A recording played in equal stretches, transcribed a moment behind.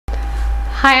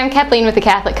Hi, I'm Kathleen with the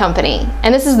Catholic Company,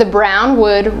 and this is the Brown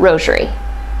Wood Rosary.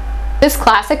 This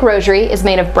classic rosary is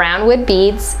made of brown wood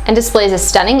beads and displays a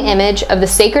stunning image of the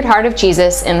Sacred Heart of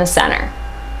Jesus in the center.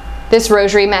 This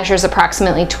rosary measures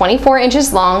approximately 24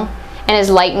 inches long and is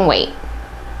light in weight.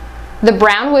 The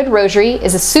Brown Wood Rosary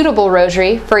is a suitable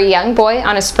rosary for a young boy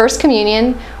on his first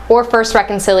communion or first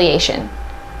reconciliation,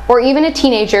 or even a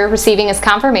teenager receiving his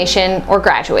confirmation or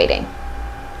graduating.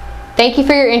 Thank you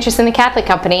for your interest in the Catholic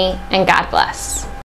Company, and God bless.